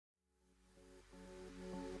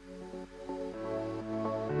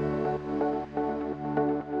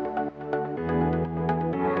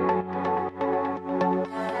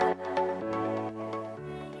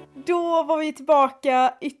Då var vi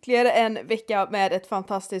tillbaka ytterligare en vecka med ett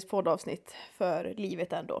fantastiskt poddavsnitt för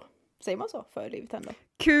livet ändå. Säger man så? För livet ändå.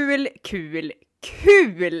 Kul, kul,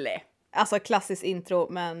 kul! Alltså klassisk intro,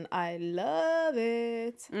 men I love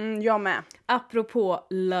it. Jag med. Apropå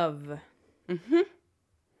love. Mhm.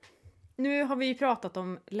 Nu har vi pratat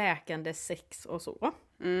om läkande sex och så.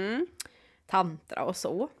 Tantra och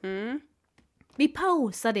så. Vi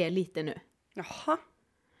pausar det lite nu. Jaha.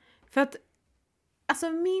 För att, alltså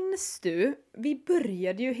minns du, vi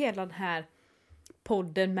började ju hela den här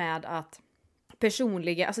podden med att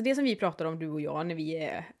personliga, alltså det som vi pratar om du och jag när vi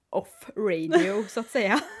är off radio så att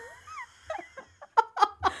säga.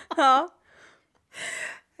 Ja.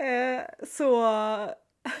 Så...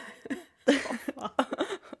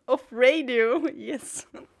 Off radio, yes.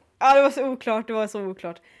 Ja, det var så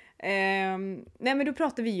oklart. Nej, men då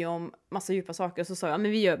pratade vi ju om massa djupa saker och så sa jag,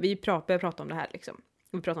 men vi börjar prata om det här liksom.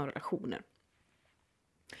 Vi pratar om relationer.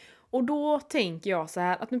 Och då tänker jag så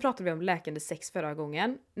här, att nu pratade vi om läkande sex förra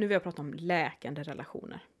gången. Nu vill jag prata om läkande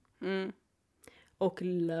relationer. Och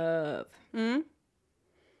love.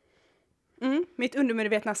 Mitt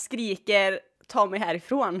undermedvetna skriker, ta mig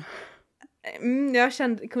härifrån. Jag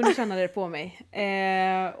kunde känna det på mig.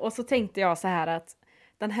 Och så tänkte jag så här att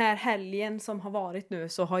den här helgen som har varit nu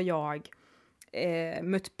så har jag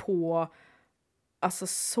mött på alltså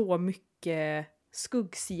så mycket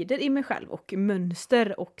skuggsidor i mig själv och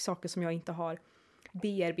mönster och saker som jag inte har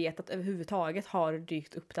bearbetat överhuvudtaget har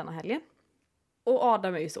dykt upp denna helgen. Och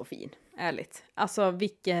Adam är ju så fin, ärligt. Alltså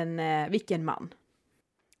vilken man.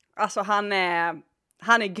 Alltså han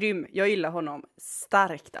är grym. Jag gillar honom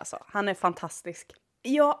starkt alltså. Han är fantastisk.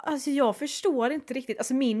 Ja, alltså jag förstår inte riktigt.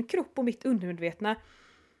 Alltså min kropp och mitt undermedvetna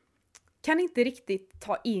kan inte riktigt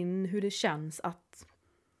ta in hur det känns att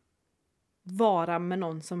vara med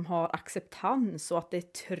någon som har acceptans och att det är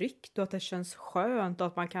tryggt och att det känns skönt och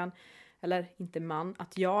att man kan, eller inte man,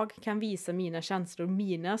 att jag kan visa mina känslor och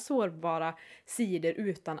mina sårbara sidor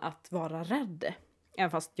utan att vara rädd.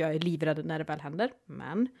 Även fast jag är livrädd när det väl händer,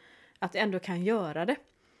 men att jag ändå kan göra det.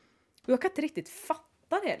 Och jag kan inte riktigt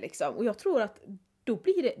fatta det liksom. Och jag tror att då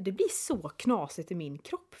blir det blir så knasigt i min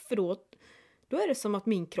kropp. För då är det som att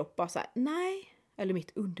min kropp bara såhär, nej. Eller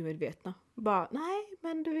mitt undermedvetna. Bara, nej,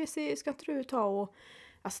 men du ska inte du ta och...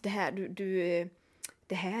 Alltså det här,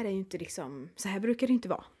 det här är ju inte liksom... Så här brukar det inte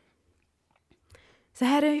vara. Så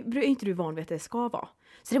här är inte du van vid att det ska vara.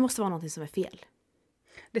 Så det måste vara någonting som är fel.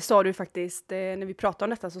 Det sa du faktiskt, när vi pratade om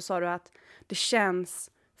detta så sa du att det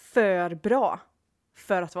känns för bra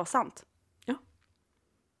för att vara sant.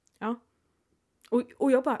 Ja.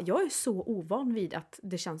 Och jag är så ovan vid att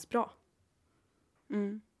det känns bra.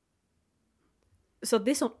 Så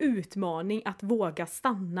det är sån utmaning att våga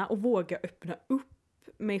stanna och våga öppna upp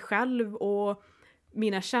mig själv och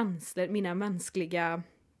mina känslor,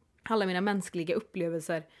 alla mina mänskliga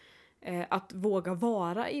upplevelser. Att våga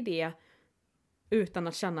vara i det utan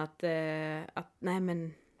att känna att nej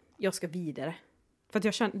men jag ska vidare. För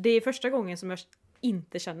att det är första gången som jag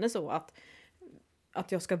inte känner så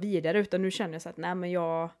att jag ska vidare, utan nu känner jag så att nej men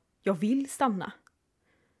jag vill stanna.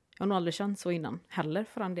 Jag har nog aldrig känt så innan heller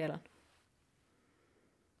för den delen.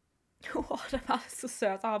 Det var så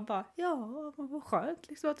söt. Han bara, ja, vad skönt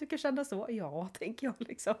liksom att du kan känna så. Ja, tänker jag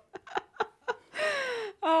liksom.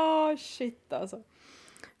 Shit alltså.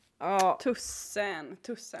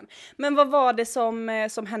 Tussen. Men vad var det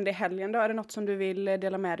som hände i helgen då? Är det något som du vill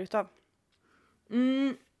dela med dig utav?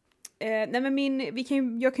 Nej men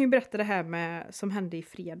jag kan ju berätta det här som hände i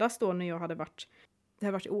fredags då när jag hade varit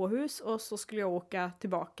i Åhus och så skulle jag åka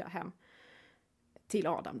tillbaka hem till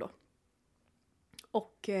Adam då.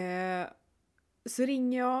 Och så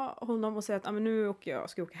ringer jag honom och säger att nu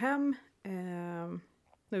ska jag åka hem.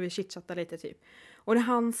 Nu vi chitchattar lite typ. Och när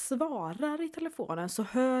han svarar i telefonen så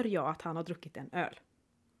hör jag att han har druckit en öl.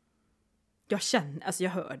 Jag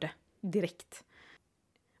hör det direkt.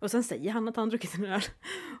 Och sen säger han att han har druckit en öl.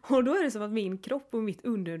 Och då är det som att min kropp och mitt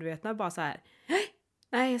undermedvetna bara så här.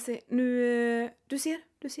 Nej, jag ser, nu, du ser,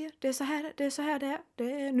 det är så här det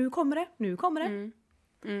är. Nu kommer det.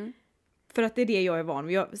 För att det är det jag är van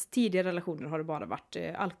vid. Tidigare relationer har det bara varit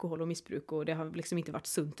alkohol och missbruk och det har liksom inte varit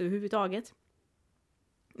sunt överhuvudtaget.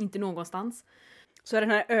 Inte någonstans. Så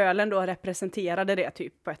den här ölen då representerade det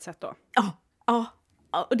typ på ett sätt då? Ja.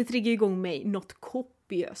 Och det triggar igång mig något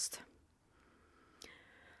kopiöst.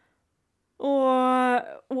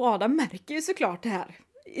 Och Adam märker ju såklart det här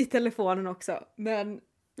i telefonen också. Men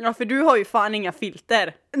Ja, för du har ju fan inga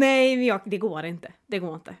filter. Nej, men det går inte. Det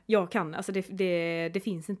går inte. Jag kan, alltså det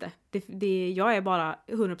finns inte. Jag är bara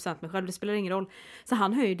 100% mig själv, det spelar ingen roll. Så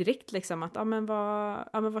han hör ju direkt liksom att, vad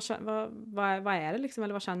är det liksom,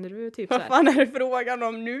 eller vad känner du? Typ, Vad fan är det frågan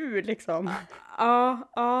om nu liksom?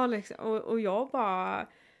 Ja, liksom. Och jag bara,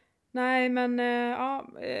 nej men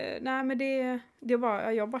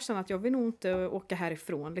jag bara känner att jag vill nog inte åka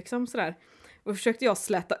härifrån liksom sådär. Och försökte jag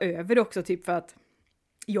släta över det också typ för att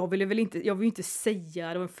jag vill inte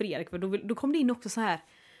säga det var en fredag, för då kom det in också så här.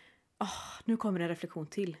 Nu kommer en reflektion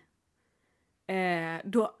till.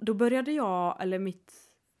 Då började jag, eller mitt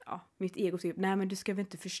ego typ, nej men du ska väl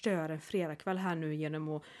inte förstöra en fredagkväll här nu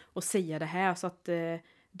genom att säga det här, så att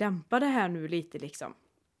dämpa det här nu lite liksom.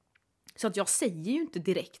 Så att jag säger ju inte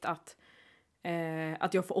direkt att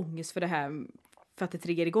jag får ångest för det här, för att det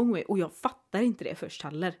triggar igång mig, och jag fattar inte det först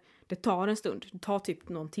heller. Det tar en stund, det tar typ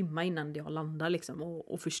någon timme innan jag landar liksom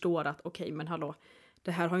och förstår att okej, men hallå,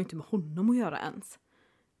 det här har ju inte med honom att göra ens.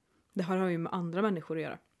 Det här har ju med andra människor att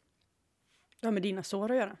göra. Ja, med dina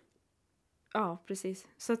sår att göra. Ja, precis.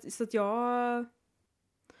 Så att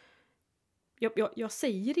jag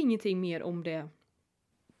säger ingenting mer om det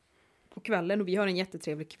på kvällen, och vi har en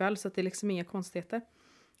jättetrevlig kväll, så att det är liksom inga konstigheter.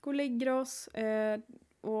 Går och lägger oss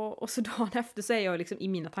och så dagen efter så är jag liksom i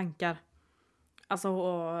mina tankar.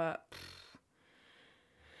 Alltså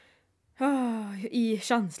i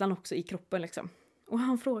känslan också, i kroppen liksom. Och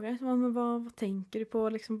han frågar, men vad tänker du på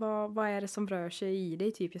liksom, vad är det som rör sig i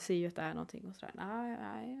dig typ? Jag ser ju att det är någonting och sådär.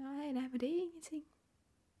 Nej, men det är ingenting.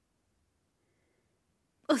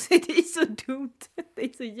 Och så är det så dumt. Det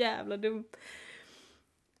är så jävla dumt.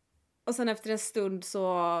 Och sen efter en stund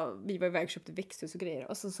så, vi var iväg och köpte växthus och grejer.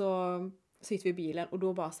 Och så sitter vi i bilen och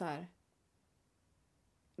då bara så här.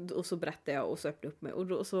 Och så berättade jag och så öppnade upp mig.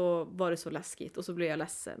 Och så var det så läskigt. Och så blev jag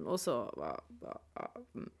ledsen. Och så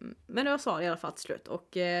men jag sa det i alla fall till slut. Och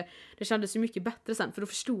det kändes ju mycket bättre sen. För då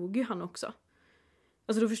förstod ju han också.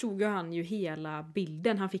 Alltså då förstod ju han ju hela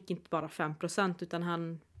bilden. Han fick inte bara 5%. Utan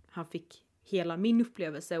han fick hela min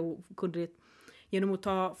upplevelse. Och kunde, genom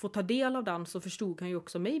att få ta del av den, så förstod han ju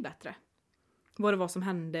också mig bättre. Vad det var som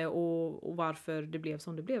hände och varför det blev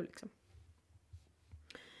som det blev liksom.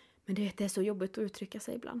 Men det är så jobbigt att uttrycka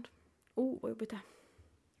sig ibland. Vad jobbigt det är.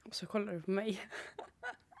 Och så kollar du på mig.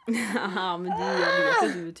 Ja, men jag vet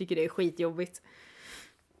att du tycker det är skitjobbigt.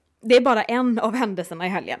 Det är bara en av händelserna i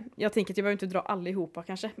helgen. Jag tänker att jag behöver inte dra allihopa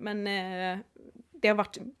kanske. Men det har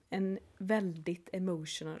varit en väldigt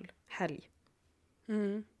emotional helg.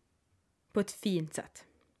 Mm. På ett fint sätt.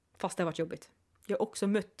 Fast det har varit jobbigt. Jag har också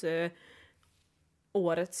mött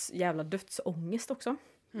årets jävla dödsångest också.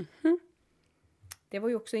 Mm-hmm. Det var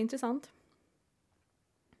ju också intressant.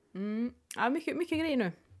 Ja, mycket grejer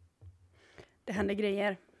nu. Det händer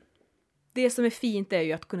grejer. Det som är fint är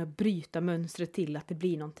ju att kunna bryta mönstret till att det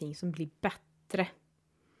blir någonting som blir bättre.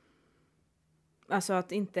 Alltså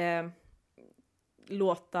att inte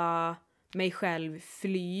låta mig själv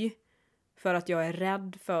fly för att jag är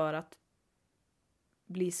rädd för att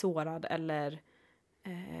bli sårad eller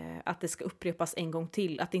att det ska upprepas en gång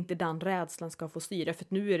till. Att inte den rädslan ska få styra. För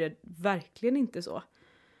att nu är det verkligen inte så.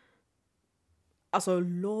 Alltså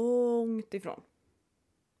långt ifrån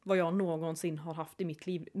vad jag någonsin har haft i mitt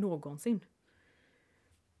liv. Någonsin.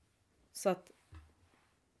 Så att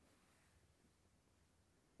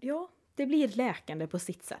ja, det blir läkande på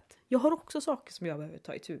sitt sätt. Jag har också saker som jag behöver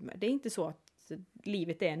ta itu med. Det är inte så att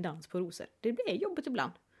livet är en dans på rosor. Det blir jobbigt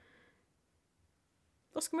ibland.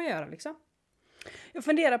 Vad ska man göra liksom? Jag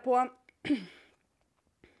funderar på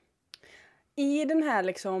i den här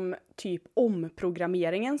liksom typ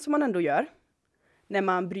omprogrammeringen som man ändå gör. När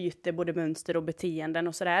man bryter både mönster och beteenden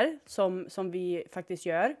och sådär. Som vi faktiskt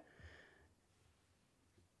gör.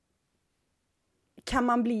 Kan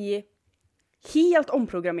man bli helt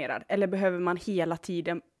omprogrammerad? Eller behöver man hela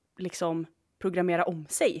tiden liksom programmera om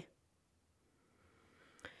sig?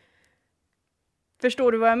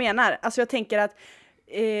 Förstår du vad jag menar? Alltså jag tänker att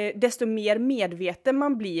desto mer medveten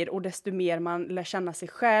man blir och desto mer man lär känna sig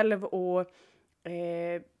själv och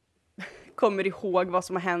kommer ihåg vad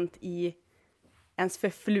som har hänt i ens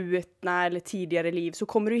förflutna eller tidigare liv, så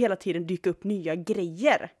kommer det ju hela tiden dyka upp nya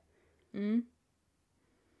grejer. Mm.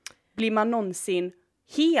 Blir man någonsin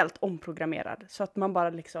helt omprogrammerad så att man bara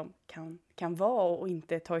liksom kan vara och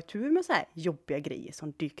inte ta itu med så här jobbiga grejer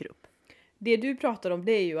som dyker upp? Det du pratar om,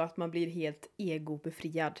 det är ju att man blir helt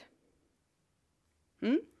egobefriad.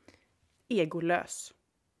 Egolös.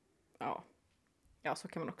 Ja, så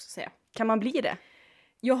kan man också säga. Kan man bli det?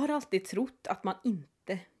 Jag har alltid trott att man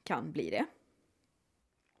inte kan bli det.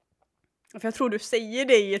 För jag tror du säger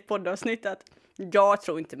det i ett poddavsnitt att Jag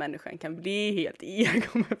tror inte människan kan bli helt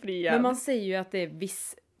egobefriad. Men man säger ju att det är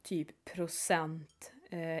viss typ procent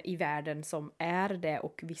i världen som är det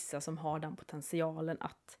och vissa som har den potentialen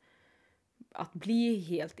att bli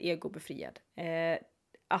helt egobefriad.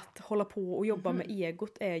 Att hålla på och jobba med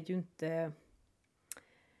egot är ju inte...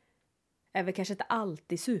 är väl kanske inte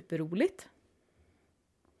alltid superroligt.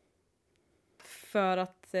 För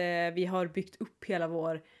att vi har byggt upp hela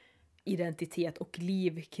vår identitet och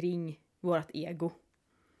liv kring vårt ego.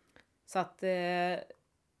 Så att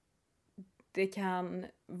det kan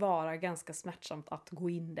vara ganska smärtsamt att gå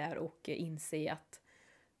in där och inse att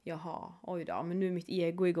jaha, oj då, men nu är mitt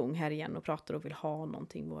ego igång här igen och pratar och vill ha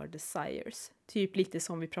någonting, våra desires. Typ lite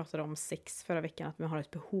som vi pratade om sex förra veckan, att man har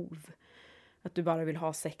ett behov. Att du bara vill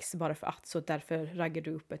ha sex bara för att, så därför raggar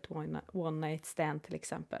du upp ett one night stand till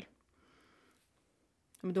exempel.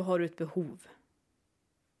 Men då har du ett behov.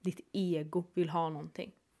 Ditt ego vill ha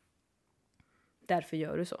någonting. Därför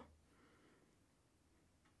gör du så.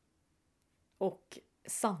 Och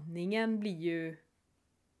sanningen blir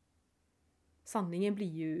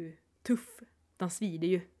ju tuff. Den svider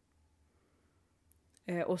ju.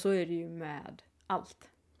 Och så är det ju med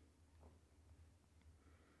allt.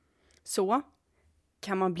 Så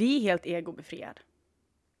kan man bli helt egobefriad?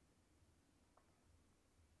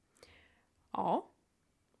 Ja,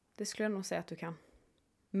 det skulle jag nog säga att du kan.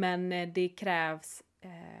 Men det krävs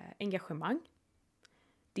engagemang,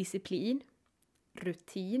 disciplin,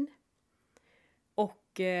 rutin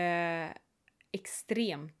och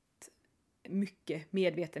extremt mycket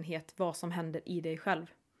medvetenhet vad som händer i dig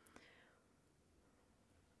själv.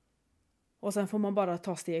 Och sen får man bara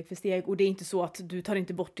ta steg för steg. Och det är inte så att du tar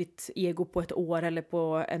inte bort ditt ego på ett år eller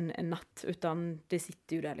på en natt. Utan det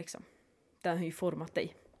sitter ju där liksom. Den har ju format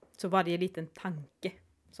dig. Så varje liten tanke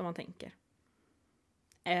som man tänker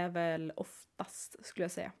är väl oftast, skulle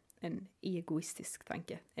jag säga, en egoistisk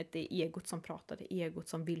tanke. Det är egot som pratar, det är egot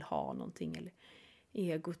som vill ha någonting. Eller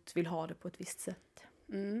egot vill ha det på ett visst sätt.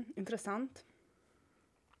 Intressant.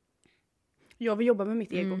 Jag vill jobba med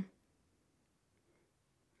mitt ego.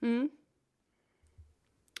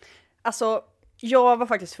 Alltså, jag var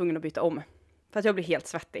faktiskt tvungen att byta om. För att jag blir helt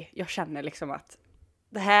svettig. Jag känner liksom att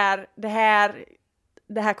det här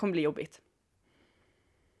kommer bli jobbigt.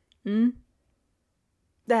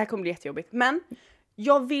 Det här kommer bli jättejobbigt. Men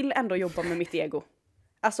jag vill ändå jobba med mitt ego.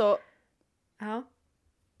 Alltså, Ja.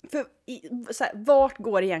 för vart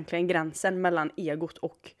går egentligen gränsen mellan egot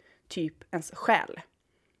och typ ens själ?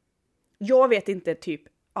 Jag vet inte typ,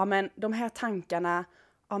 ja men de här tankarna,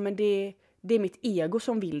 ja men det är mitt ego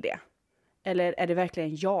som vill det. Eller är det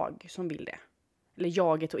verkligen jag som vill det? Eller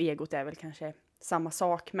jaget och egot är väl kanske samma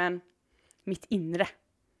sak, men mitt inre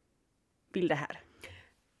vill det här.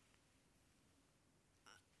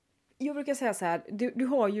 Jag brukar säga så här,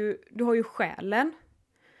 du har ju själen.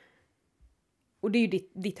 Och det är ju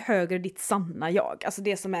ditt högre, ditt sanna jag. Alltså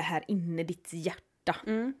det som är här inne, ditt hjärta.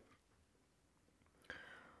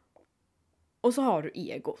 Och så har du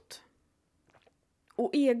egot.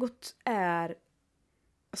 Och egot är...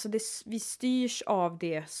 Alltså vi styrs av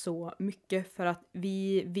det så mycket för att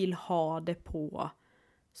vi vill ha det på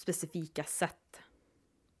specifika sätt.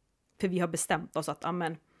 För vi har bestämt oss att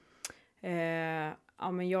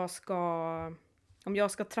om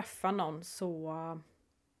jag ska träffa någon så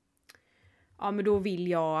men då vill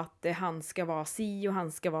jag att han ska vara si och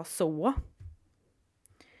han ska vara så.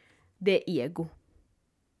 Det är ego.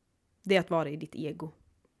 Det är att vara i ditt ego.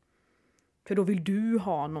 För då vill du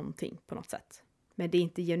ha någonting på något sätt. Men det är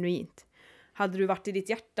inte genuint. Hade du varit i ditt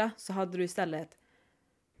hjärta så hade du istället,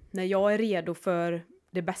 när jag är redo för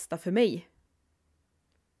det bästa för mig,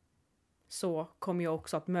 så kommer jag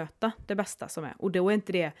också att möta det bästa som är. Och då är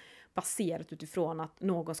inte det baserat utifrån att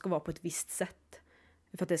någon ska vara på ett visst sätt.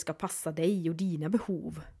 För att det ska passa dig och dina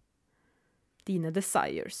behov. Dina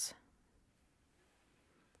desires.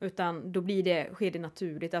 Utan då sker det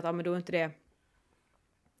naturligt att men då är inte det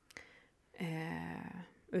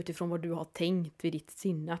utifrån vad du har tänkt vid ditt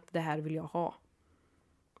sinne att det här vill jag ha.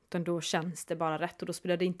 Utan då känns det bara rätt och då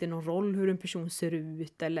spelar det inte någon roll hur en person ser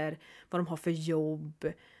ut eller vad de har för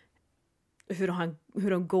jobb. Hur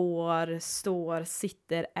de går, står,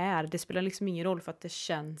 sitter, är. Det spelar liksom ingen roll för att det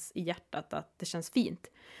känns i hjärtat att det känns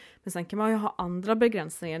fint. Men sen kan man ju ha andra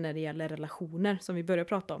begränsningar när det gäller relationer som vi börjar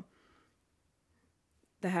prata om.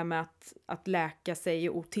 Det här med att läka sig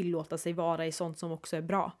och tillåta sig vara i sånt som också är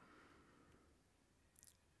bra.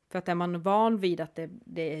 För att är man van vid att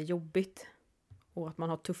det är jobbigt och att man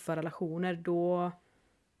har tuffa relationer, då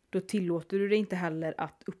tillåter du dig inte heller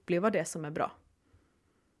att uppleva det som är bra.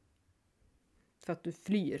 För att du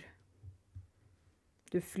flyr.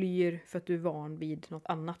 Du flyr för att du är van vid något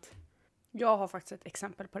annat. Jag har faktiskt ett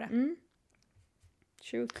exempel på det. Mm.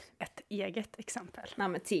 Shoot. Ett eget exempel. Nej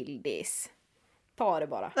men Tildis. Ta det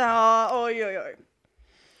bara. Ja, oj.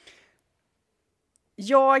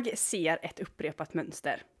 Jag ser ett upprepat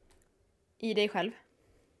mönster. I dig själv?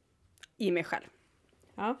 I mig själv.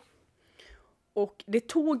 Ja. Och det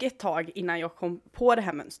tog ett tag innan jag kom på det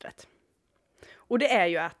här mönstret. Och det är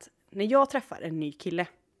ju att när jag träffar en ny kille,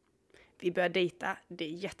 vi börjar dejta, det är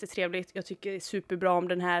jättetrevligt, jag tycker det är superbra om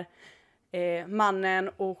den här mannen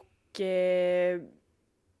och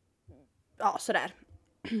ja, sådär.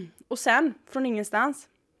 Och sen, från ingenstans,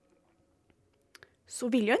 så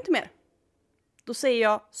vill jag inte mer. Då säger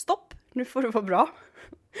jag stopp, nu får det vara bra.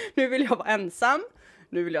 Nu vill jag vara ensam,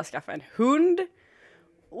 nu vill jag skaffa en hund.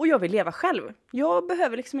 Och jag vill leva själv. Jag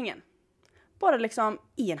behöver liksom ingen. Bara liksom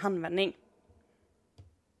i en handvändning.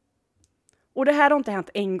 Och det här har inte hänt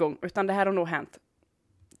en gång, utan det här har nog hänt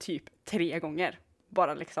typ 3 gånger.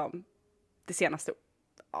 Bara liksom det senaste,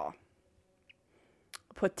 ja,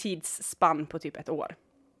 på ett tidsspann på typ 1 år.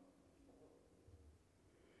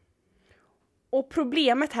 Och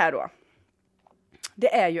problemet här då,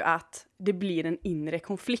 det är ju att det blir en inre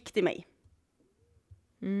konflikt i mig.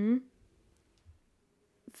 Mm.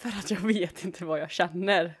 För att jag vet inte vad jag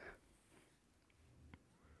känner.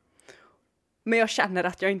 Men jag känner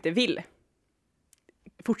att jag inte vill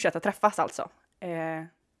fortsätta träffas alltså.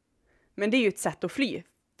 Men det är ju ett sätt att fly.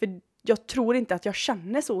 För jag tror inte att jag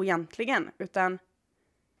känner så egentligen. Utan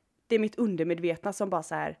det är mitt undermedvetna som bara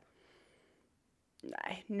så här.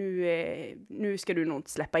 Nej, nu ska du nog inte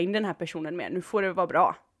släppa in den här personen mer. Nu får det vara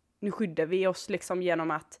bra. Nu skyddar vi oss liksom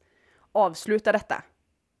genom att avsluta detta.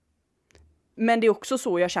 Men det är också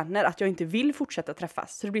så jag känner att jag inte vill fortsätta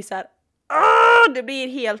träffas. Så det blir så här. Det blir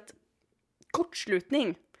helt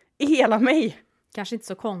kortslutning i hela mig. Kanske inte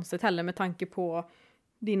så konstigt heller med tanke på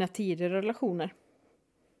dina tidigare relationer.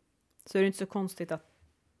 Så är det inte så konstigt att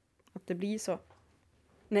det blir så.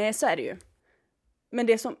 Nej, så är det ju. Men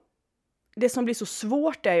det som blir så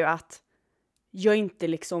svårt är ju att jag inte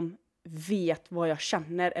liksom vet vad jag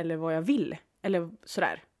känner eller vad jag vill. Eller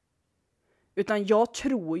sådär. Utan jag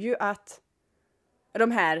tror ju att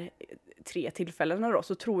de här 3 tillfällena då,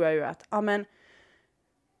 så tror jag ju att ja men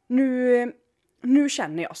nu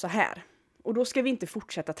känner jag så här. Och då ska vi inte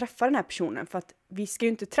fortsätta träffa den här personen. För att vi ska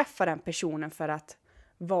ju inte träffa den personen för att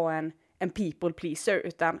vara en people pleaser.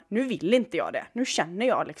 Utan nu vill inte jag det. Nu känner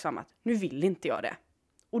jag liksom att nu vill inte jag det.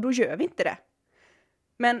 Och då gör vi inte det.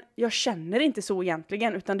 Men jag känner inte så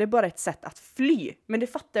egentligen. Utan det är bara ett sätt att fly. Men det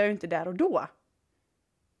fattar jag ju inte där och då.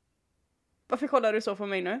 Varför kollar du så på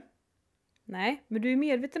mig nu? Nej, men du är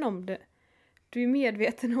medveten om det. Du är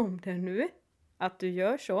medveten om det nu. Att du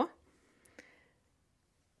gör så.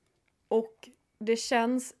 Och det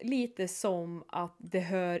känns lite som att det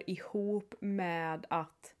hör ihop med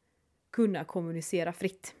att kunna kommunicera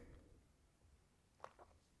fritt.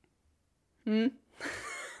 Mm.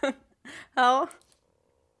 Ja.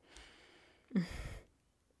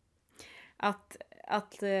 Att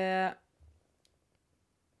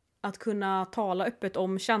kunna tala öppet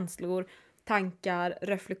om känslor, tankar,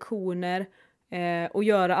 reflektioner och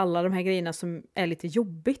göra alla de här grejerna som är lite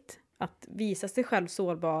jobbigt. Att visa sig själv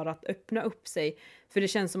sårbar, att öppna upp sig. För det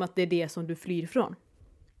känns som att det är det som du flyr från.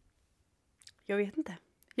 Jag vet inte.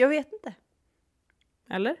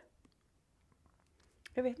 Eller?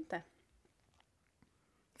 Jag vet inte.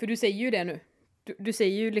 För du säger ju det nu. Du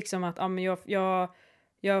säger ju liksom att men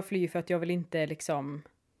jag flyr för att jag vill inte liksom...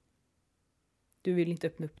 Du vill inte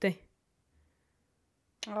öppna upp dig.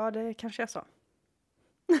 Ja, det kanske jag sa.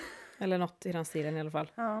 Eller något i den stilen i alla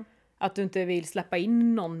fall. Ja. Att du inte vill släppa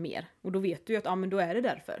in någon mer. Och då vet du ju att men då är det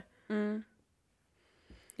därför. Mm.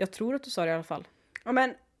 Jag tror att du sa det i alla fall. Ja,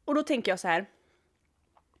 men, och då tänker jag så här.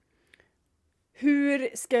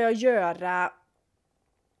 Hur ska jag göra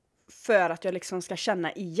för att jag liksom ska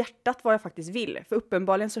känna i hjärtat vad jag faktiskt vill? För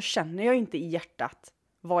uppenbarligen så känner jag inte i hjärtat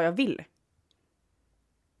vad jag vill.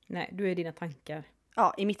 Nej, du är dina tankar.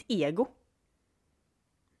 Ja, i mitt ego.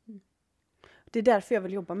 Det är därför jag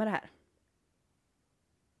vill jobba med det här.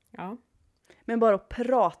 Ja. Men bara att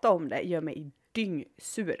prata om det gör mig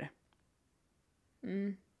dyngsur.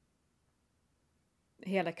 Mm.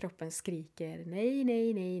 Hela kroppen skriker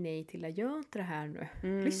nej Tilla, gör inte det här nu.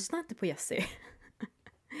 Lyssna inte på Jessie.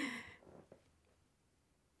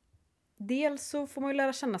 Dels så får man ju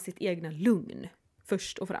lära känna sitt egna lugn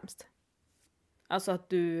först och främst. Alltså att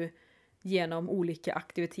du genom olika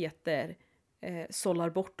aktiviteter sållar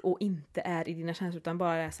bort och inte är i dina känslor utan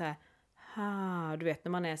bara är så här, du vet när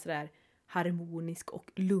man är så där harmonisk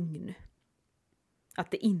och lugn.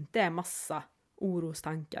 Att det inte är massa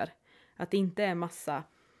orostankar. Att det inte är massa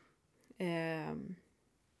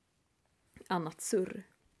annat surr.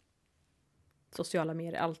 Sociala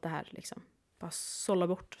medier, allt det här liksom. Bara sålla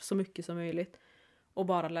bort så mycket som möjligt. Och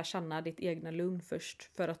bara lära känna ditt egna lugn först.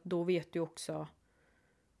 För att då vet du också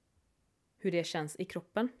hur det känns i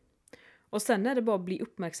kroppen. Och sen är det bara att bli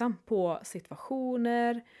uppmärksam på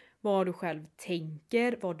situationer, vad du själv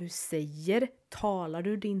tänker, vad du säger. Talar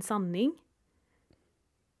du din sanning?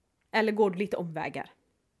 Eller går du lite omvägar?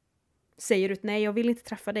 Säger du att nej, jag vill inte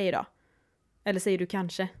träffa dig idag? Eller säger du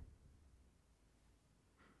kanske?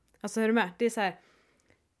 Alltså, är du med? Det är så här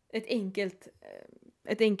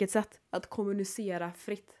ett enkelt sätt att kommunicera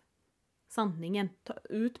fritt. Sanningen. Ta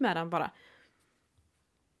ut med den bara.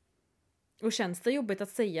 Och känns det jobbigt att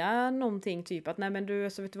säga någonting typ att nej men du,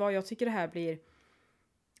 så vet du vad, jag tycker det här blir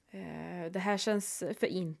det här känns för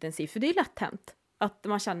intensivt. För det är lätt hänt. Att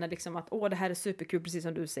man känner liksom att det här är superkul, precis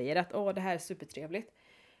som du säger. Att det här är supertrevligt.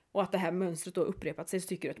 Och att det här mönstret då upprepat sig, så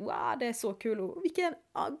tycker du att wow, det är så kul. Och vilken,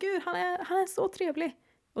 gud, han är så trevlig.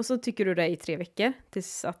 Och så tycker du det i 3 veckor.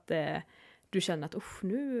 Tills att du känner att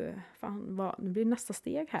nu blir det nästa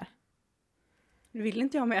steg här. Nu vill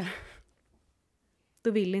inte jag mer.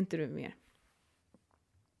 Då vill inte du mer.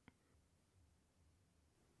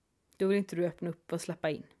 Då vill inte du öppna upp och släppa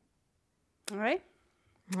in. Nej.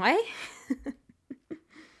 Nej.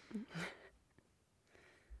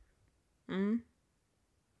 Mm.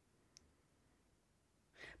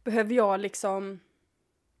 Behöver jag liksom...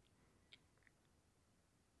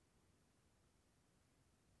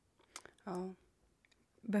 Ja.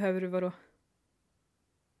 Behöver du vadå?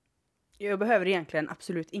 Jag behöver egentligen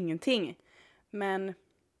absolut ingenting. Men...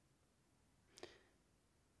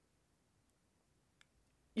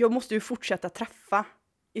 jag måste ju fortsätta träffa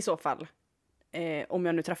i så fall. Om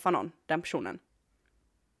jag nu träffar någon, den personen.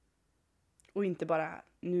 Och inte bara,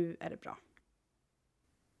 nu är det bra.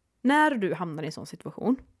 När du hamnar i en sån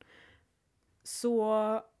situation, så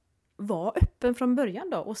var öppen från början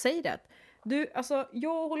då och säg det. Du, alltså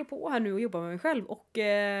jag håller på här nu och jobbar med mig själv och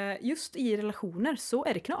just i relationer så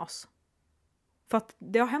är det knas. För att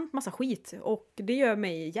det har hänt massa skit och det gör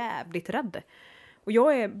mig jävligt rädd. Och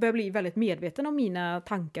jag börjar bli väldigt medveten om mina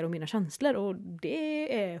tankar och mina känslor och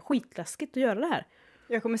det är skitläskigt att göra det här.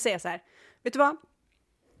 Jag kommer säga så här, vet du vad?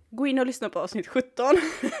 Gå in och lyssna på avsnitt 17.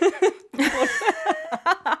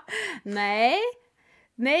 Nej,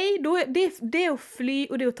 då det är att fly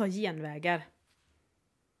och det är att ta genvägar.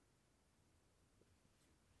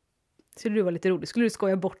 Skulle du vara lite rolig? Skulle du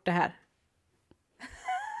skoja bort det här?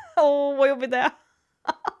 Vad jobbigt det är.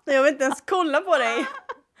 Jag vill inte ens kolla på dig.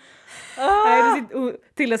 Nej,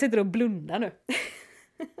 Tilda sitter och blundar nu.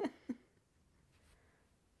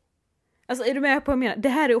 Alltså, är du med på vad jag menar? Det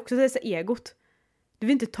här är också så egot. Du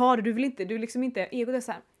vill inte ta det, du vill liksom inte, egot är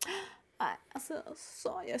så här. Nej, alltså,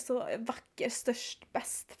 jag är så vacker, störst,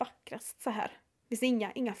 bäst, vackrast så här. Det finns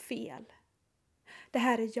inga fel. Det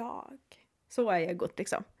här är jag. Så är egot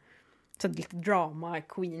liksom. Så lite drama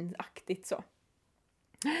queen-aktigt så.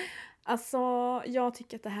 Alltså, jag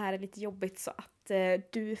tycker att det här är lite jobbigt så att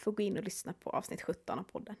du får gå in och lyssna på avsnitt 17 av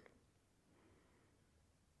podden.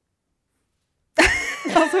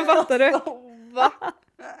 Alltså, fattar du? Va?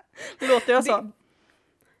 Låter jag så?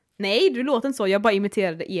 Nej, du låter inte så. Jag bara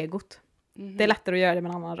imiterade egot. Mm-hmm. Det är lättare att göra det med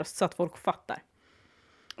en annan röst så att folk fattar.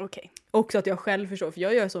 Okej. Och så att jag själv förstår, för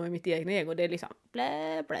jag gör så med mitt egna ego. Det är liksom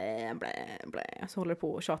blä, blä, blä, blä. Så håller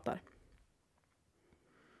på och tjatar.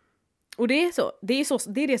 Och det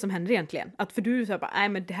är det som händer egentligen. Att för du säger bara, nej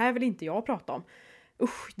men det här vill inte jag prata om.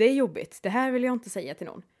 Usch, det är jobbigt. Det här vill jag inte säga till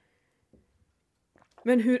någon.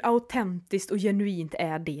 Men hur autentiskt och genuint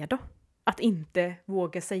är det då? Att inte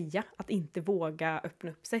våga säga, att inte våga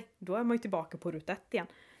öppna upp sig. Då är man ju tillbaka på ruta 1 igen.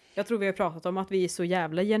 Jag tror vi har pratat om att vi är så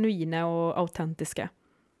jävla genuina och autentiska.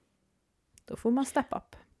 Då får man step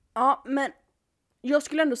up. Ja, men jag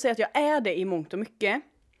skulle ändå säga att jag är det i mångt och mycket.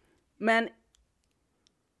 Men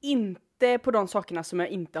inte på de sakerna som jag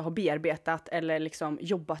inte har bearbetat eller liksom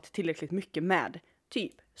jobbat tillräckligt mycket med.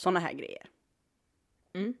 Typ såna här grejer.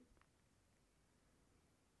 Mm.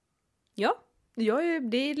 Ja,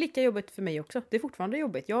 det är lika jobbigt för mig också. Det är fortfarande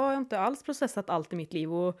jobbigt. Jag har inte alls processat allt i mitt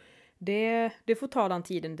liv och det får ta den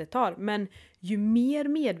tiden det tar. Men ju mer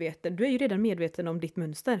medveten, du är ju redan medveten om ditt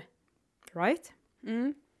mönster. Right?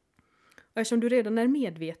 Mm. Och eftersom du redan är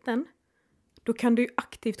medveten, då kan du ju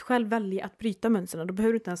aktivt själv välja att bryta mönstren. Då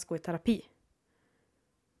behöver du inte ens gå i terapi.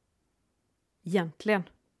 Egentligen.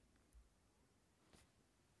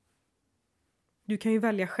 Du kan ju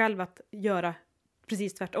välja själv att göra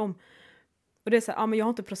precis tvärtom. Och det är så här, men jag har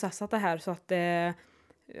inte processat det här så att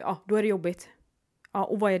då är det jobbigt. Ja,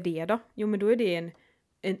 och vad är det då? Jo, men då är det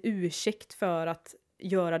en ursäkt för att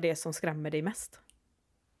göra det som skrämmer dig mest.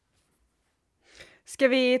 Ska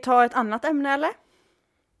vi ta ett annat ämne eller?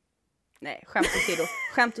 Nej, skämt åsido.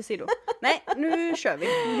 Skämt åsido. Nej, nu kör vi.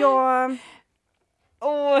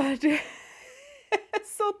 Du är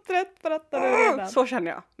så trött på detta nu redan. Så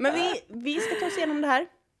känner jag. Men vi ska ta oss igenom det här.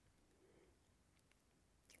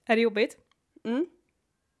 Är det jobbigt? Mm.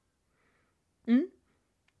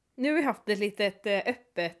 Nu har vi haft ett litet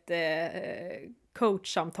öppet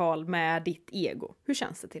coachsamtal med ditt ego. Hur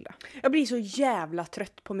känns det till det? Jag blir så jävla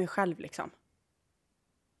trött på mig själv liksom.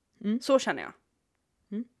 Så känner jag.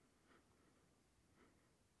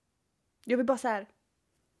 Jag vill bara så här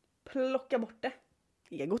plocka bort det.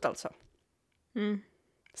 Egot alltså.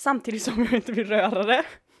 Samtidigt som jag inte vill röra det.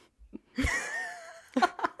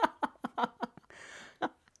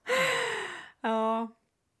 Ja.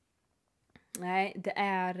 Nej, det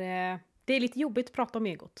är lite jobbigt att prata om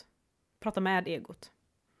egot. Prata med egot.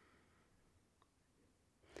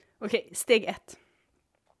 Okej, steg 1.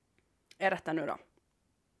 Är detta nu då?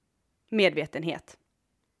 Medvetenhet.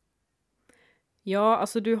 Ja,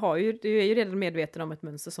 alltså du är ju redan medveten om ett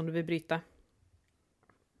mönster som du vill bryta.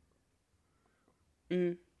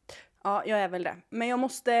 Ja, jag är väl det. Men jag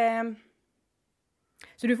måste...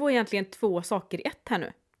 Så du får egentligen 2 saker i ett här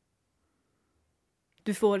nu.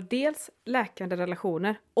 Du får dels läkande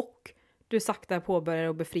relationer och du sakta påbörjar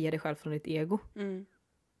att befria dig själv från ditt ego.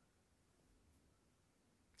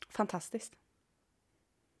 Fantastiskt.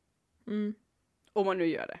 Om man nu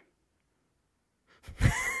gör det.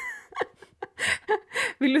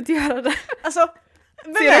 Vill du inte göra det? Alltså,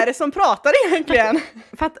 vem är det som pratar egentligen?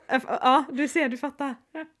 Ja, du fattar.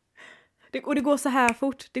 Och det går så här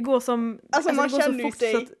fort. Det går som... Alltså man det går känner så ju fort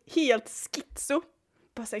sig så att, helt schizo.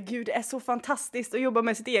 Bara såhär, gud det är så fantastiskt att jobba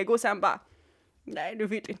med sitt ego. Och sen bara, nej du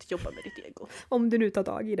vill inte jobba med ditt ego. om du nu tar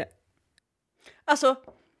tag i det. Alltså,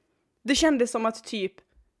 det kändes som att typ,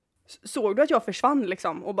 såg du att jag försvann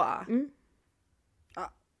liksom? Och bara,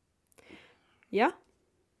 Ja.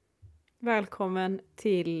 Välkommen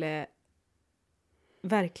till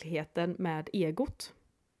verkligheten med egot.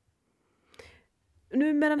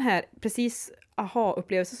 Nu med den här precis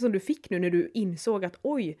aha-upplevelsen som du fick nu när du insåg att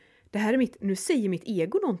oj, det här är nu säger mitt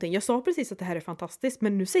ego någonting. Jag sa precis att det här är fantastiskt,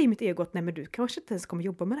 men nu säger mitt ego att nej men du kanske inte ens kommer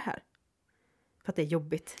jobba med det här. För att det är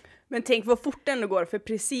jobbigt. Men tänk vad fort det ändå går, för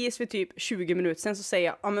precis för typ 20 minuter sen så säger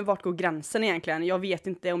jag, ja men vart går gränsen egentligen? Jag vet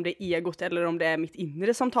inte om det är egot eller om det är mitt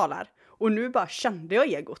inre som talar. Och nu bara kände jag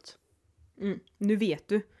egot. Nu vet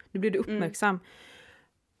du. Nu blir du uppmärksam.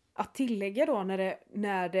 Att tillägga då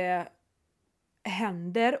när det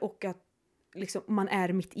händer och att liksom man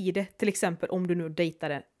är mitt i det. Till exempel om du nu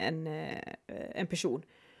dejtar en person.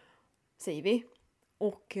 Säger vi.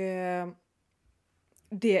 Och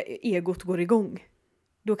det egot går igång.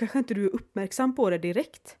 Då kanske inte du är uppmärksam på det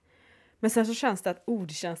direkt. Men sen så känns det att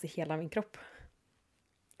det känns i hela min kropp.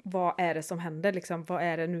 Vad är det som händer liksom? Vad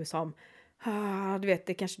är det nu som... du vet,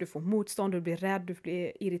 det kanske du får motstånd, du blir rädd, du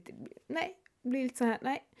blir irriterad. Nej, det blir lite så här,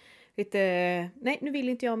 nej. Nej, nu vill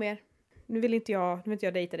inte jag mer. Nu vill inte jag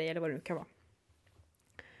dejta dig eller vad det nu kan vara.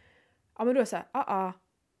 Ja, men då är det så här,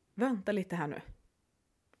 vänta lite här nu.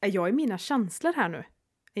 Är jag i mina känslor här nu?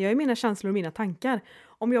 Är jag i mina känslor och mina tankar?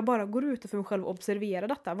 Om jag bara går ut för mig själv och observerar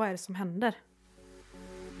detta, vad är det som händer?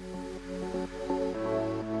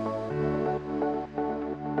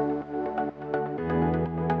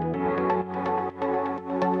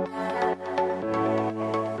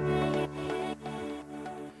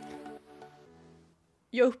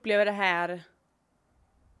 Jag upplever det här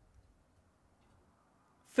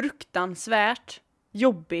fruktansvärt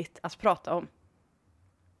jobbigt att prata om.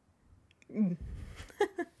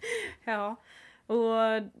 Ja,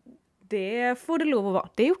 och det får det lov att vara.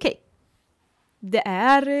 Det är okej. Det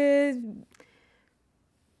är...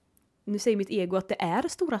 Nu säger mitt ego att det är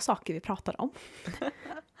stora saker vi pratar om.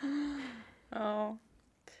 Ja.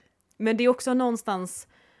 Men det är också någonstans...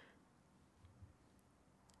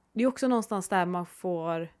 Det är också någonstans där man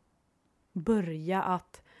får börja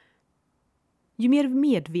att... Ju mer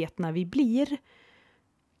medvetna vi blir,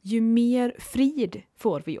 ju mer frid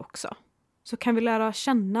får vi också. Så kan vi lära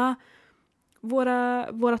känna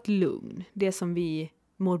vårat lugn, det som vi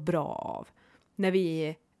mår bra av. När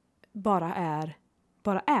vi bara är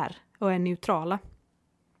och är neutrala.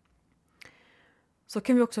 Så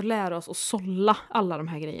kan vi också lära oss att sålla alla de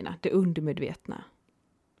här grejerna, det undermedvetna.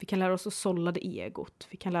 Vi kan lära oss att sålla det egot,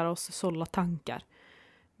 vi kan lära oss att sålla tankar.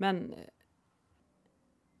 Men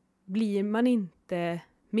blir man inte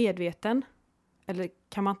medveten, eller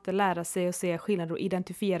kan man inte lära sig att se skillnader och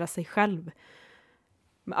identifiera sig själv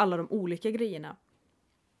med alla de olika grejerna,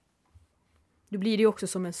 då blir det ju också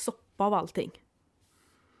som en soppa av allting.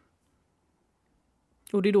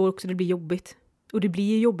 Och det är då också det blir jobbigt. Och det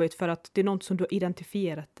blir jobbigt för att det är något som du har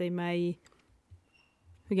identifierat dig med i...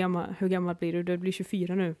 Hur gammal blir du? Du blir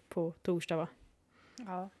 24 nu på torsdag, va?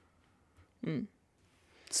 Ja. Mm.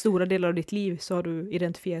 Stora delar av ditt liv så har du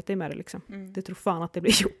identifierat dig med det liksom. Det tror fan att det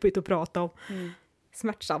blir jobbigt att prata om.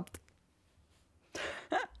 Smärtsamt.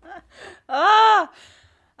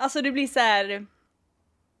 Alltså det blir så här...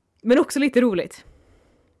 Men också lite roligt.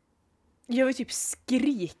 Jag vill typ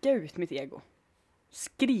skrika ut mitt ego.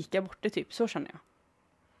 Skrika bort det typ, så känner jag.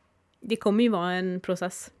 Det kommer ju vara en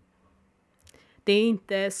process. Det är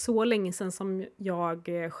inte så länge sedan som jag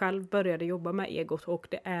själv började jobba med egot och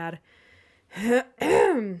det är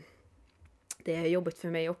det är jobbigt för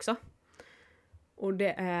mig också. Och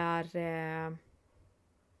det är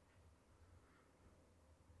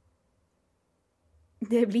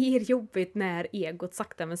det blir jobbigt när egot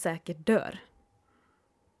sakta men säkert dör.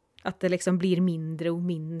 Att det liksom blir mindre och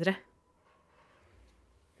mindre.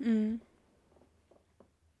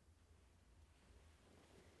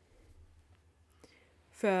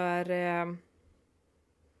 För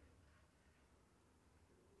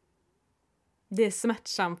det är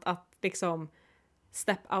smärtsamt att liksom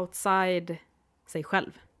step outside sig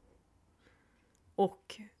själv.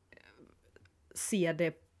 Och se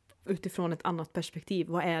det utifrån ett annat perspektiv.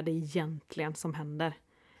 Vad är det egentligen som händer?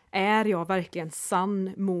 Är jag verkligen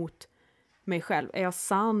sann mot mig själv? Är jag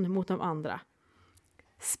sann mot de andra?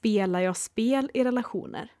 Spelar jag spel i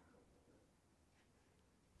relationer?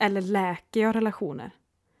 Eller läker jag relationer?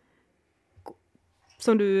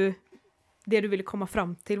 Det du ville komma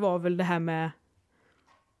fram till var väl det här med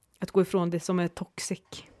att gå ifrån det som är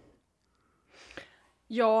toxic.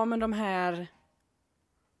 Ja, men de här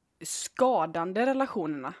skadande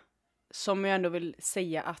relationerna som jag ändå vill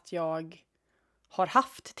säga att jag har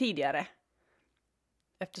haft tidigare.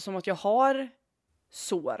 Eftersom att jag har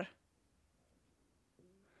sår.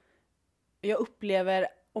 Jag upplever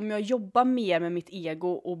om jag jobbar mer med mitt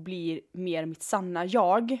ego och blir mer mitt sanna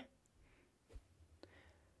jag,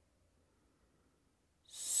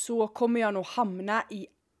 så kommer jag nog hamna i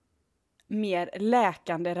mer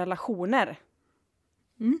läkande relationer.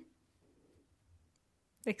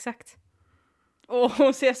 Exakt. Och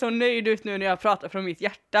hon ser så nöjd ut nu när jag pratar från mitt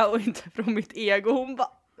hjärta och inte från mitt ego. Hon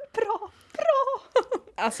bara, bra.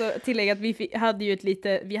 Alltså tillägga att vi hade ju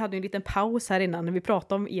en liten paus här innan när vi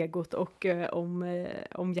pratade om egot och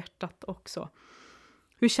om hjärtat också.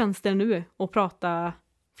 Hur känns det nu att prata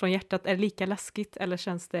från hjärtat? Är det lika läskigt eller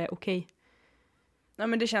känns det okej? Nej,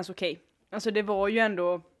 men det känns okej. Alltså det var ju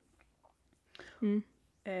ändå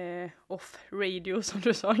off radio som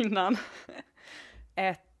du sa innan.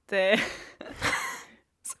 Ett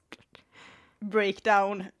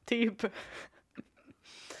breakdown typ.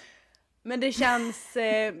 Men det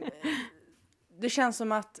känns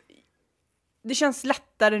som att det känns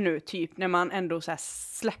lättare nu typ när man ändå så här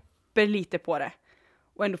släpper lite på det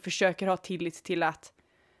och ändå försöker ha tillit till att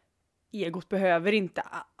egot behöver inte,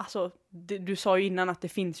 alltså du sa ju innan att det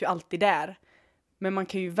finns ju alltid där, men man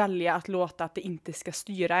kan ju välja att låta att det inte ska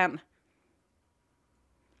styra en.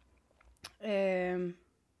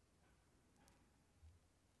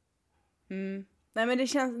 Nej, men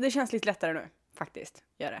det känns lite lättare nu faktiskt,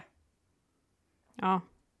 gör det. Ja,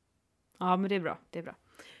 men det är bra.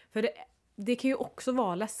 För det kan ju också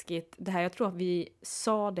vara läskigt, det här, jag tror att vi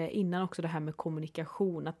sa det innan också, det här med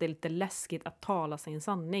kommunikation, att det är lite läskigt att tala sig en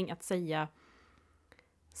sanning, att säga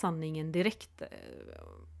sanningen direkt.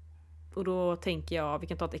 Och då tänker jag, vi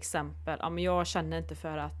kan ta ett exempel, ja, men jag känner inte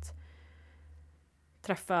för att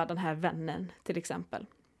träffa den här vännen till exempel.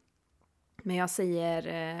 Men jag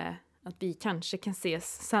säger att vi kanske kan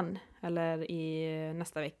ses sen eller i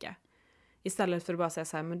nästa vecka. Istället för att bara säga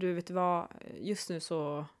så här, men du vet vad, just nu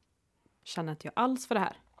så känner inte jag alls för det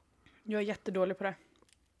här. Jag är jättedålig på det.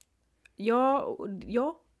 Ja,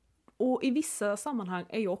 och i vissa sammanhang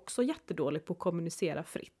är jag också jättedålig på att kommunicera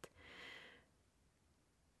fritt.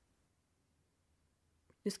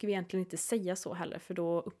 Nu ska vi egentligen inte säga så heller, för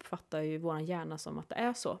då uppfattar ju våran hjärna som att det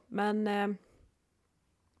är så. Men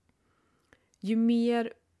ju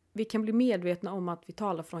mer vi kan bli medvetna om att vi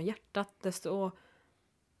talar från hjärtat, desto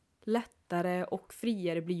lättare och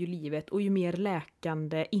friare blir ju livet, och ju mer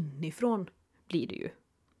läkande inifrån blir det ju.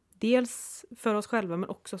 Dels för oss själva, men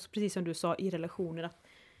också precis som du sa i relationer, att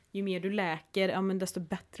ju mer du läker, ja, men desto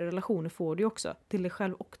bättre relationer får du också till dig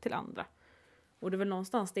själv och till andra. Och det är väl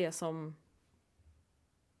någonstans det som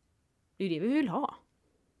det är det vi vill ha.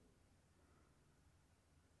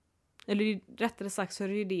 Eller rättare sagt så är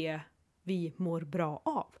det ju det vi mår bra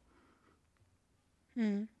av.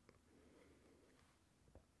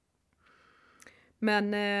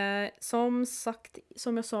 Men som sagt,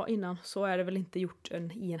 som jag sa innan, så är det väl inte gjort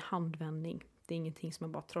i en handvändning. det är ingenting som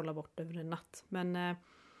man bara trollar bort över en natt. Men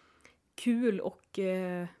kul och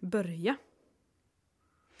börja.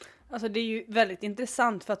 Alltså det är ju väldigt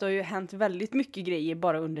intressant för att det har ju hänt väldigt mycket grejer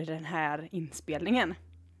bara under den här inspelningen.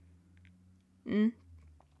 Mm.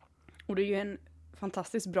 Och det är ju en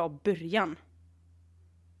fantastiskt bra början.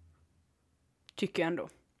 Tycker jag ändå.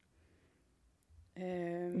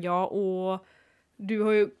 Ja, och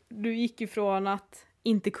du gick ju från att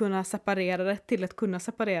inte kunna separera det till att kunna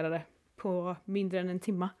separera det på mindre än en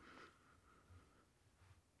timme.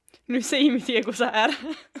 Nu säger mitt ego så här.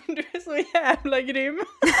 Du är så jävla grym.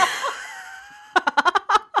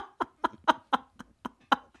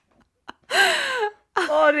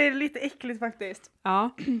 Det är lite äckligt faktiskt. Ja.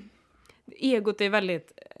 Egot är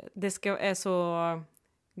väldigt, är så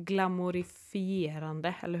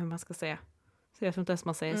glamorifierande, eller hur man ska säga. Så jag tror inte ens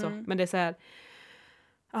man säger så. Men det är så här,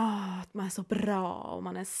 att man är så bra och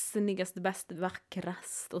man är snyggast, bäst,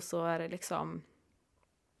 vackrast. Och så är det liksom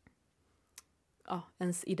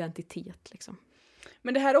ens identitet liksom.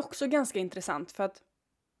 Men det här är också ganska intressant för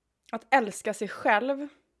att älska sig själv,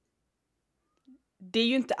 det är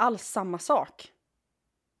ju inte alls samma sak.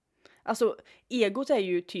 Alltså, egot är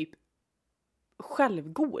ju typ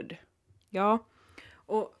självgod. Ja,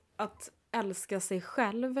 och att älska sig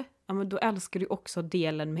själv, ja men då älskar du också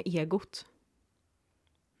delen med egot.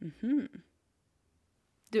 Mhm.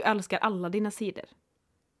 Du älskar alla dina sidor.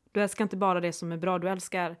 Du älskar inte bara det som är bra, du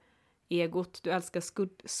älskar egot, du älskar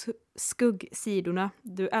skuggsidorna,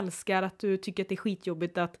 du älskar att du tycker att det är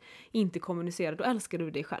skitjobbigt att inte kommunicera, då älskar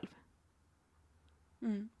du dig själv.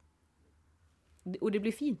 Mm. Och det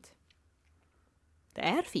blir fint. Det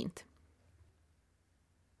är fint.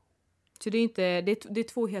 Så det är inte, det är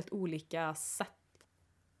två helt olika sätt.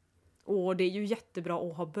 Och det är ju jättebra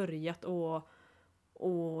att ha börjat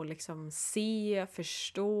och liksom se,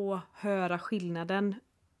 förstå, höra skillnaden.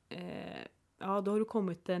 Då har du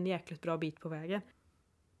kommit en jäkligt bra bit på vägen.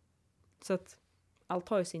 Så att allt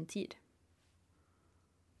har ju sin tid.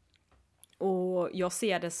 Och jag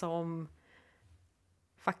ser det som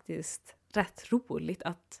faktiskt rätt roligt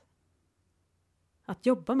att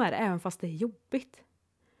jobba med det, även fast det är jobbigt.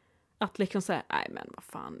 Att liksom säga, nej men vad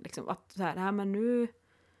fan, liksom, att så här, nej men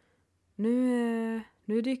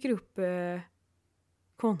nu dyker upp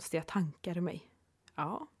konstiga tankar i mig.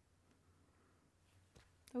 Ja.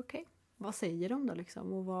 Okej. Vad säger de då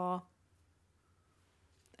liksom? Och vad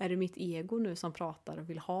är det mitt ego nu som pratar och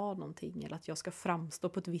vill ha någonting? Eller att jag ska framstå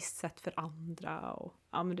på ett visst sätt för andra? Och,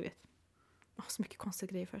 ja men du vet. Man har så mycket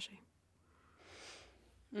konstiga grejer för sig.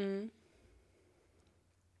 Mm.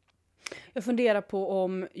 Jag funderar på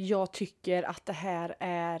om jag tycker att det här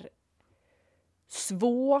är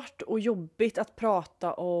svårt och jobbigt att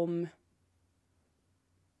prata om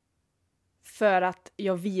för att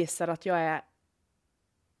jag visar att jag är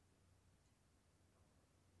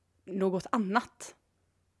något annat.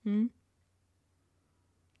 Mm.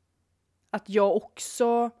 Att jag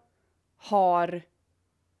också har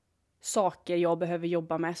saker jag behöver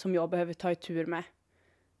jobba med, som jag behöver ta itu med.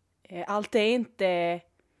 Allt är inte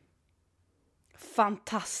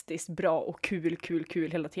fantastiskt bra och kul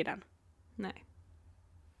hela tiden. Nej.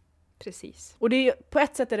 Precis. Och det är, på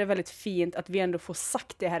ett sätt är det väldigt fint att vi ändå får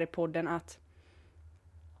sagt det här i podden, att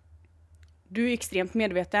du är extremt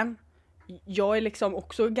medveten. Jag är liksom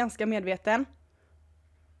också ganska medveten.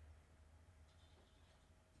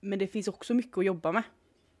 Men det finns också mycket att jobba med.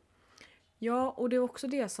 Ja, och det är också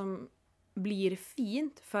det som blir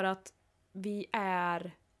fint, för att vi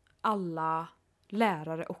är alla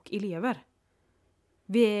lärare och elever.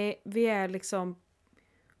 Vi är liksom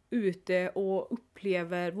ute och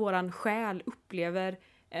upplever, våran själ upplever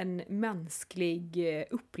en mänsklig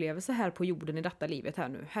upplevelse här på jorden i detta livet här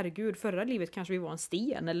nu. Herregud, förra livet kanske vi var en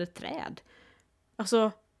sten eller ett träd.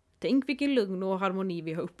 Alltså, tänk vilken lugn och harmoni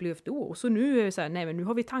vi har upplevt då. Och så nu är det så här, nej men nu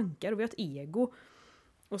har vi tankar och vi har ett ego.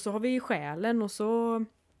 Och så har vi själen och så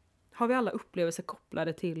har vi alla upplevelser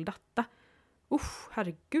kopplade till detta.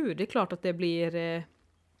 Herregud, det är klart att det blir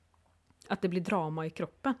drama i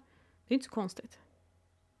kroppen. Det är inte så konstigt.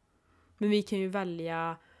 Men vi kan ju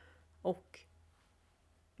välja och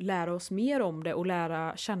lära oss mer om det och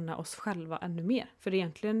lära känna oss själva ännu mer. För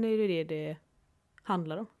egentligen är det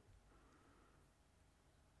handlar om.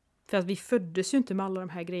 För att vi föddes ju inte med alla de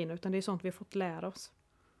här grejerna, utan det är sånt vi har fått lära oss.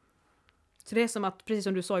 Så det är som att, precis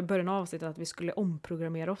som du sa i början av avsnittet, att vi skulle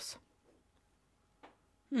omprogrammera oss.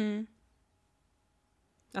 Mm.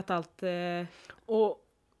 Att allt...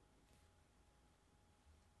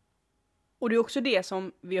 Och det är också det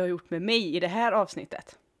som vi har gjort med mig i det här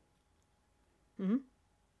avsnittet. Mm.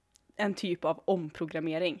 En typ av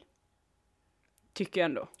omprogrammering. Tycker jag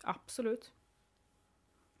ändå. Absolut.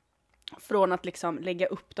 Från att liksom lägga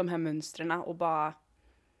upp de här mönstren och bara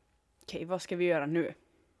okej, vad ska vi göra nu?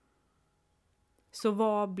 Så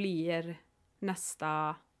vad blir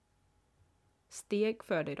nästa steg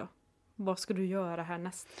för dig då? Vad ska du göra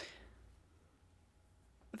härnäst?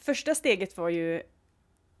 Första steget var...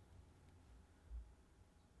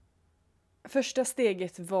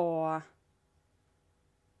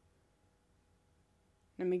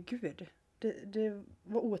 Nej men gud. Det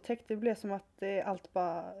var otäckt. Det blev som att allt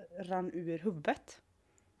bara rann ur huvudet.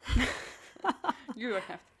 Gud vad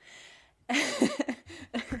knäppt.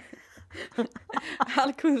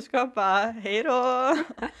 All kunskap bara, hej då.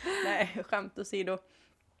 Nej, skämt åsido.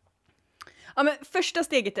 Ja, men första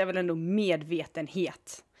steget är väl ändå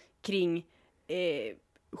medvetenhet kring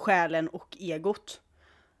själen och egot.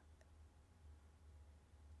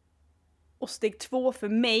 Och steg 2 för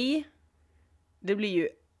mig, det blir ju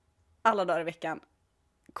alla dagar i veckan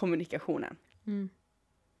kommunikationen. Mm.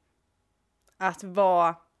 Att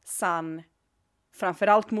vara sann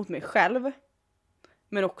framförallt mot mig själv,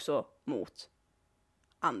 men också mot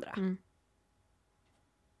andra. Mm.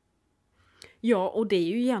 Ja, och det är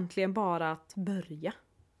ju egentligen bara att börja.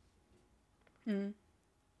 Mm.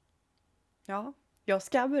 Ja, jag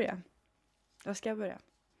ska börja.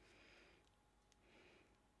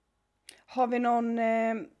 Har vi någon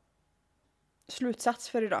slutsats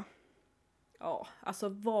för idag? Ja,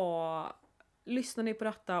 alltså lyssnar ni på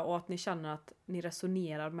detta och att ni känner att ni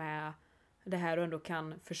resonerar med det här och ändå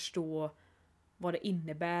kan förstå vad det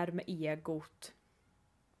innebär med egot,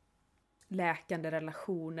 läkande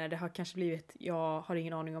relationer. Det har kanske blivit, jag har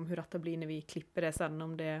ingen aning om hur detta blir när vi klipper det sen,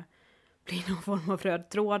 om det blir någon form av röd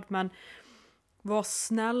tråd, men var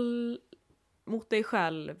snäll mot dig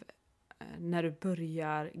själv när du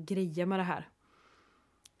börjar greja med det här.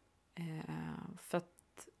 För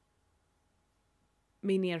att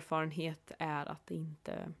min erfarenhet är att det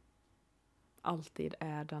inte alltid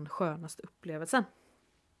är den skönaste upplevelsen.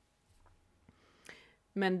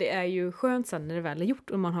 Men det är ju skönt sen när det väl är gjort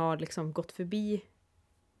och man har liksom gått förbi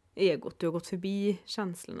egot, du har gått förbi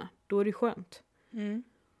känslorna. Då är det skönt. Mm.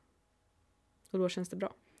 Och då känns det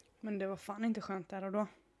bra. Men det var fan inte skönt där och då.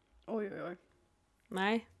 Oj.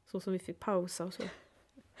 Nej, så som vi fick pausa och så.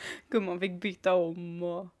 Gumman fick byta om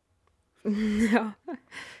och Ja.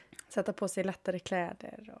 sätta på sig lättare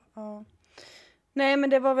kläder. Ja. Nej, men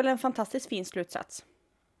det var väl en fantastiskt fin slutsats.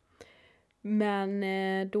 Men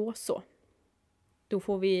då så. Då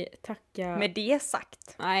får vi tacka... Med det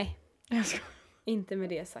sagt. Nej, Jag ska... inte med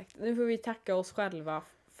det sagt. Nu får vi tacka oss själva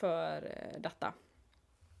för detta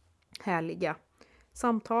härliga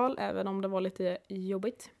samtal, även om det var lite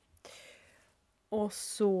jobbigt. Och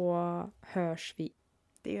så hörs vi.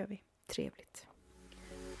 Det gör vi. Trevligt.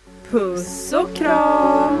 Puss och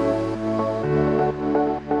kram!